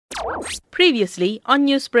Previously on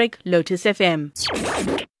Newsbreak, Lotus FM.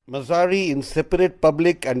 Mazari, in separate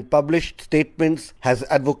public and published statements, has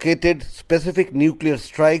advocated specific nuclear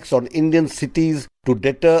strikes on Indian cities to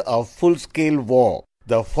deter a full-scale war.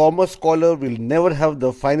 The former scholar will never have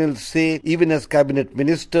the final say even as cabinet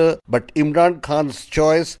minister, but Imran Khan's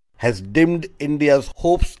choice has dimmed India's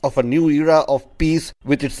hopes of a new era of peace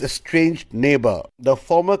with its estranged neighbour. The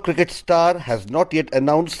former cricket star has not yet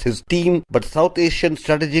announced his team, but South Asian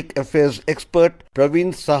strategic affairs expert Praveen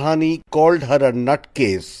Sahani called her a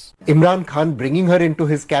nutcase. Imran Khan bringing her into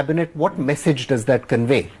his cabinet, what message does that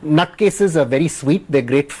convey? Nutcases are very sweet, they're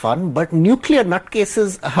great fun, but nuclear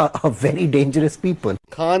nutcases are very dangerous people.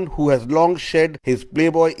 Khan, who has long shed his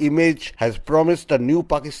playboy image, has promised a new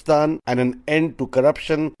Pakistan and an end to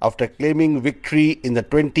corruption after claiming victory in the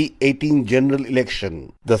 2018 general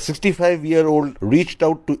election. The 65-year-old reached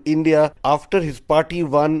out to India after his party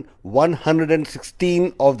won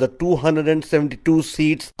 116 of the 272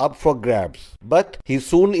 seats up for grabs. But he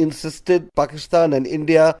soon insisted Pakistan and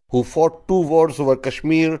India, who fought 2 wars over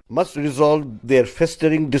Kashmir, must resolve their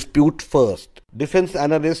festering dispute first. Defense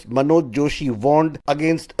analyst Manoj Joshi warned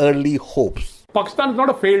against early hopes. Pakistan is not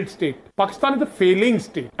a failed state. Pakistan is a failing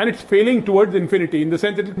state, and it's failing towards infinity in the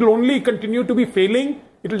sense that it will only continue to be failing.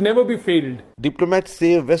 It will never be failed. Diplomats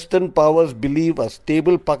say Western powers believe a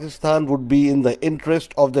stable Pakistan would be in the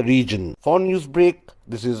interest of the region. For Newsbreak,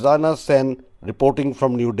 this is Rana Senn reporting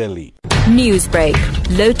from New Delhi. Newsbreak,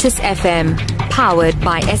 Lotus FM, powered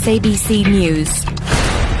by SABC News.